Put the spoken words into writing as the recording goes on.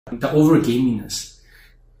The over-gaminess.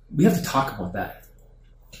 We have to talk about that.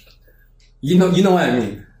 You know what I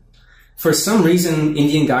mean? For some reason,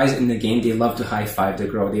 Indian guys in the game, they love to high-five the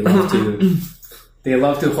girl. They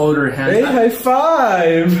love to hold her hand. Hey, high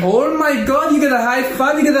five! Oh my god, you get a high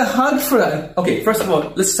five, you get a hug for that. Okay, first of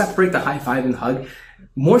all, let's separate the high five and hug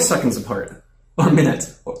more seconds apart. Or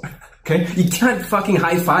minutes. Okay? You can't fucking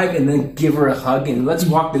high five and then give her a hug and let's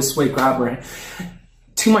walk this way, grab her hand.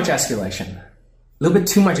 Too much escalation. A little bit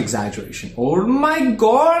too much exaggeration. Oh my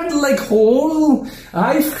god, like, oh,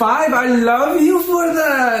 high five, I love you for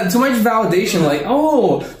that. Too much validation, like,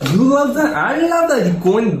 oh, you love that, I love that. You're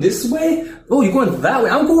going this way? Oh, you're going that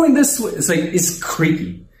way, I'm going this way. It's like, it's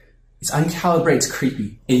creepy. It's uncalibrated, it's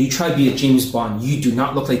creepy. And you try to be a James Bond, you do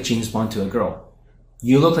not look like James Bond to a girl.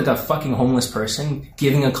 You look like a fucking homeless person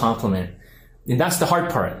giving a compliment. And that's the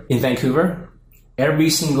hard part. In Vancouver,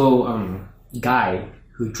 every single guy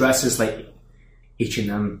who dresses like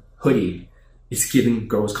H&M hoodie is giving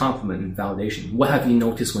girls compliment and validation. What have you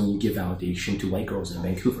noticed when you give validation to white girls in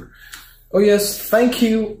Vancouver? Oh yes, thank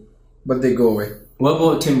you, but they go away. What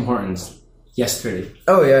about Tim Hortons yesterday?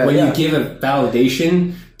 Oh yeah, when you give a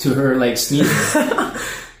validation to her like sneezing.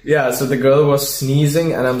 Yeah, so the girl was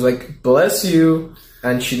sneezing and I was like, bless you,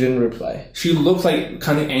 and she didn't reply. She looked like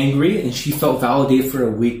kind of angry and she felt validated for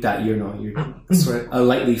a week that you're sort of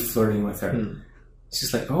lightly flirting with her.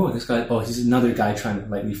 She's like, oh, this guy, oh, he's another guy trying to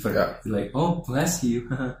lightly flirt. Yeah. You're like, oh, bless you.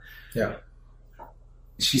 Yeah.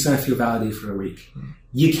 She's going to feel validated for a week.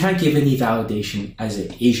 You can't give any validation as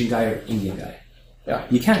an Asian guy or Indian guy. Yeah.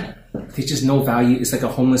 You can't. There's just no value. It's like a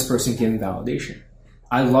homeless person giving validation.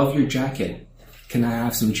 I love your jacket. Can I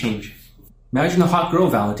have some change? Imagine a hot girl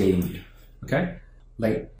validating you. Okay?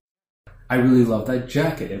 Like, I really love that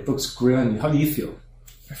jacket. It looks great on you. How do you feel?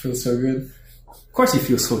 I feel so good. Of course you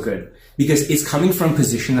feel so good. Because it's coming from a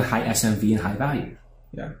position of high SMV and high value.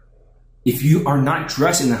 Yeah. If you are not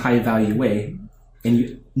dressed in a high value way, and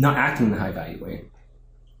you're not acting in a high value way.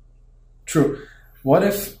 True. What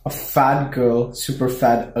if a fat girl, super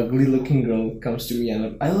fat, ugly looking girl comes to me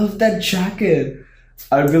and I love that jacket?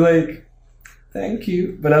 I'd be like, thank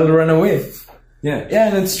you, but I'll run away. Yeah. Yeah,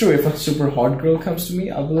 and it's true. If a super hot girl comes to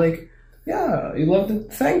me, I'll be like, yeah, you loved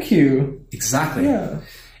it, thank you. Exactly. Yeah.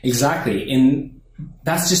 Exactly. And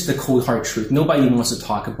that's just the cold hard truth. Nobody wants to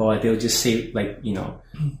talk about it. They'll just say, like, you know,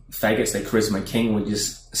 faggots like Charisma King would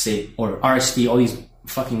just say, or RSD, all these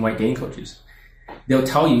fucking white dating coaches. They'll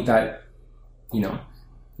tell you that, you know,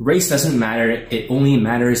 race doesn't matter. It only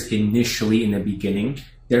matters initially in the beginning.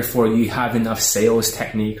 Therefore, you have enough sales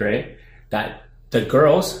technique, right, that the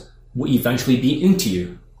girls will eventually be into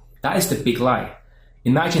you. That is the big lie.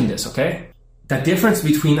 Imagine this, okay? The difference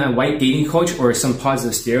between a white dating coach or some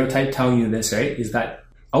positive stereotype telling you this, right, is that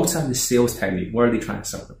outside the sales technique, what are they trying to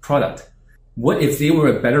sell? The product. What if they were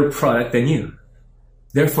a better product than you?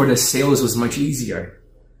 Therefore, the sales was much easier.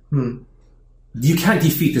 You can't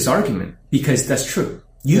defeat this argument because that's true.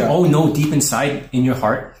 You all know deep inside in your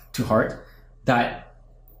heart to heart that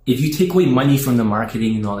if you take away money from the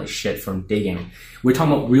marketing and all that shit from dating, we're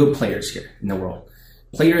talking about real players here in the world.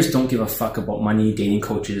 Players don't give a fuck about money, dating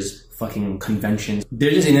coaches, fucking conventions.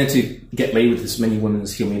 They're just in it to get laid with as many women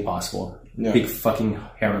as humanly possible. Yeah. Big fucking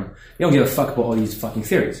harem. They don't give a fuck about all these fucking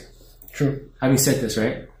theories. True. Having said this,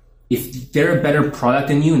 right? If they're a better product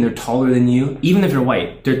than you and they're taller than you, even if they're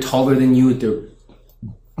white, they're taller than you, they're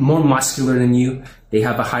more muscular than you, they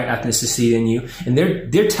have a higher ethnicity than you, and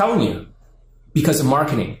they're telling you because of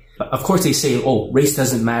marketing. Of course they say, oh, race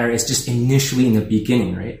doesn't matter, it's just initially in the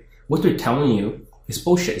beginning, right? What they're telling you is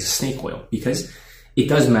bullshit, it's snake oil, because it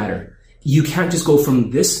does matter. You can't just go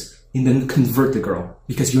from this and then convert the girl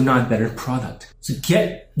because you're not a better product. So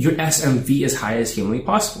get your SMV as high as humanly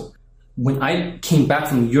possible. When I came back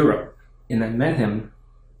from Europe and I met him,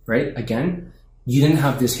 right, again, you didn't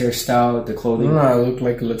have this hairstyle, the clothing. No, I look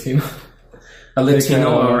like a Latino. A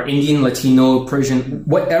Latino like, or Indian, Latino, Persian,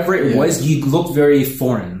 whatever it was, you looked very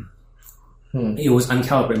foreign. It was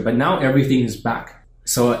uncalibrated, but now everything is back.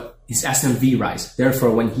 So his SMV rise.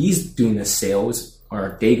 Therefore, when he's doing the sales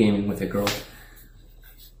or day gaming with a girl,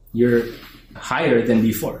 you're higher than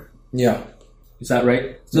before. Yeah. Is that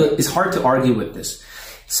right? So it's hard to argue with this.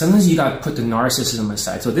 Sometimes you gotta put the narcissism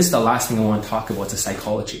aside. So this is the last thing I want to talk about, the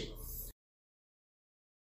psychology.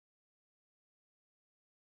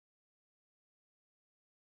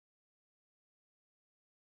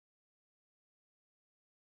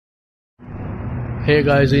 Hey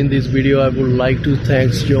guys, in this video I would like to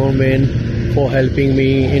thank Jorman for helping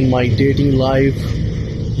me in my dating life.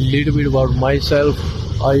 Little bit about myself.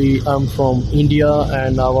 I am from India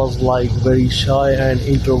and I was like very shy and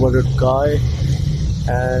introverted guy,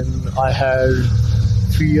 and I had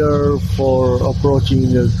fear for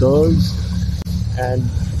approaching girls, and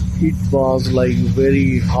it was like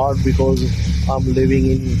very hard because I'm living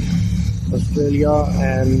in Australia,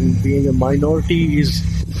 and being a minority is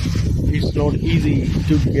it's not easy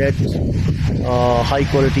to get high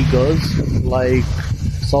quality girls like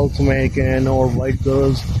South American or white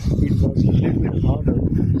girls. It was a little bit harder.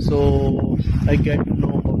 So I get to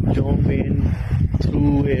know about John Wayne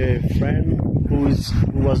through a friend who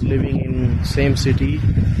was living in same city,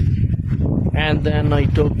 and then I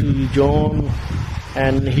talked to John,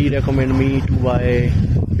 and he recommended me to buy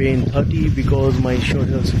Pain 30 because my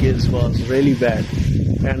social skills was really bad.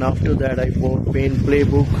 And after that I bought Pain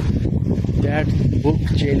Playbook. That book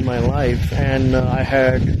changed my life, and I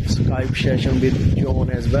had Skype session with John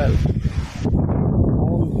as well.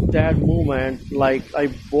 On that moment, like I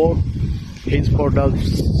bought his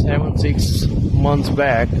products 7-6 months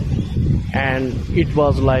back, and it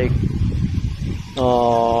was like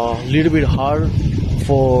little bit hard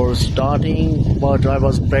for starting, but I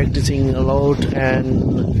was practicing a lot,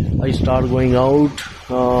 and I started going out,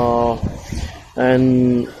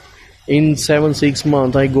 and in 7-6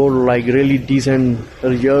 months I got like really decent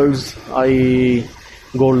results. I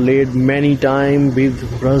got laid many times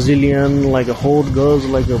with Brazilian, like a hot girls,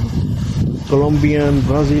 like a Colombian,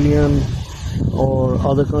 Brazilian or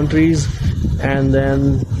other countries. And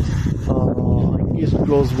then I kissed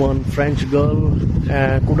close one French girl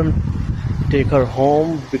and couldn't take her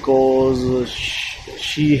home because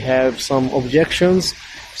she had some objections.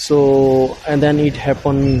 So, and then it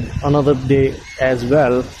happened another day as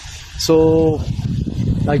well. So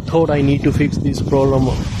I thought I need to fix this problem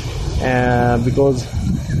because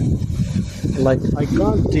like I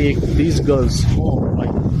can't take these girls home,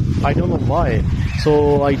 like I don't know why.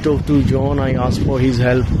 So I talked to John, I asked for his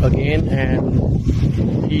help again, and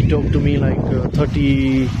he talked to me like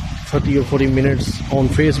 30 or 40 minutes on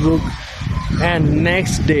Facebook, and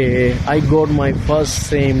next day I got my first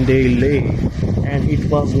same day lay, and it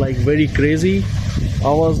was like very crazy. I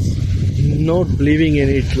was not believing in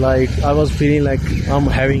it, like I was feeling like I'm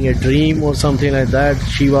having a dream or something like that.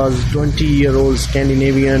 She was 20-year-old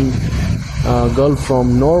Scandinavian girl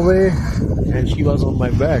from Norway, and she was on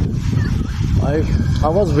my bed. I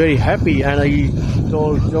was very happy, and I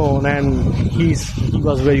told John, and he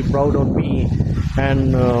was very proud of me,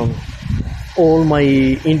 and all my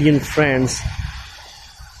Indian friends.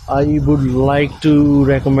 I would like to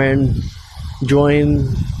recommend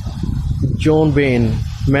join John Wayne.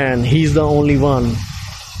 Man, he's the only one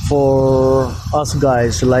for us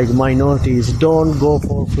guys like minorities. Don't go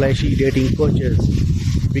for flashy dating coaches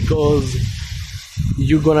because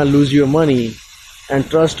you're gonna lose your money. And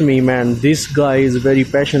trust me, man, this guy is very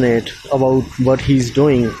passionate about what he's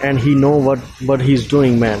doing, and he know what he's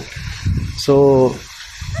doing, man. So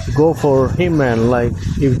go for him, man. Like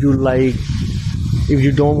if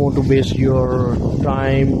you don't want to waste your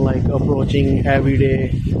time like approaching every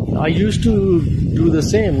day. I used to do the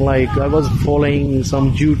same, like I was following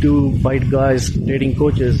some YouTube white guys dating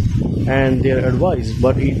coaches and their advice,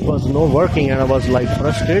 but it was not working, and I was like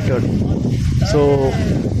frustrated. So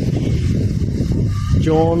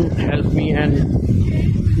John helped me,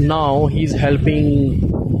 and now he's helping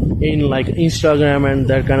in like Instagram and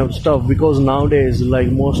that kind of stuff, because nowadays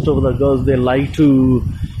like most of the girls, they like to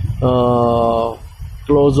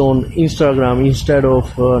close on Instagram instead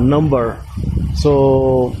of number.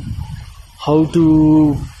 So how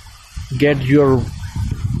to get your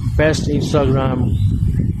best Instagram,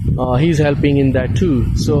 he's helping in that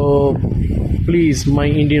too. So please, my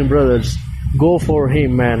Indian brothers, go for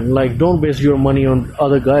him, man. Like don't waste your money on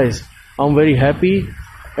other guys. I'm very happy,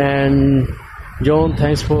 and John,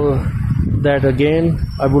 thanks for that again.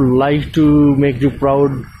 I would like to make you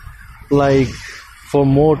proud, like for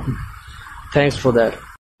more. Thanks for that.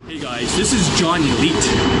 Hey guys, this is John Elite,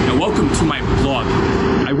 and welcome to my blog.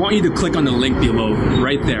 I want you to click on the link below,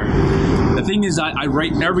 right there. The thing is that I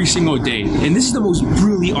write every single day, and this is the most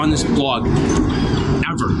brutally honest blog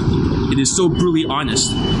ever. It is so brutally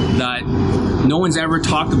honest that no one's ever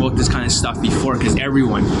talked about this kind of stuff before, because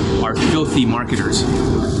everyone are filthy marketers.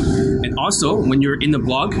 And also, when you're in the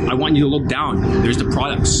blog, I want you to look down. There's the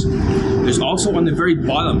products. There's also on the very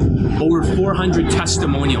bottom over 400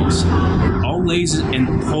 testimonials, all lays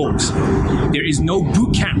and pulls. There is no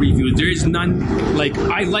bootcamp review. There is none like,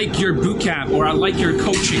 I like your bootcamp or I like your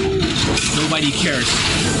coaching. Nobody cares.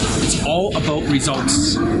 It's all about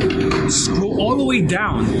results. Scroll all the way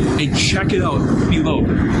down and check it out below.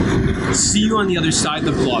 See you on the other side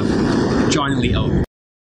of the blog. John Lee out.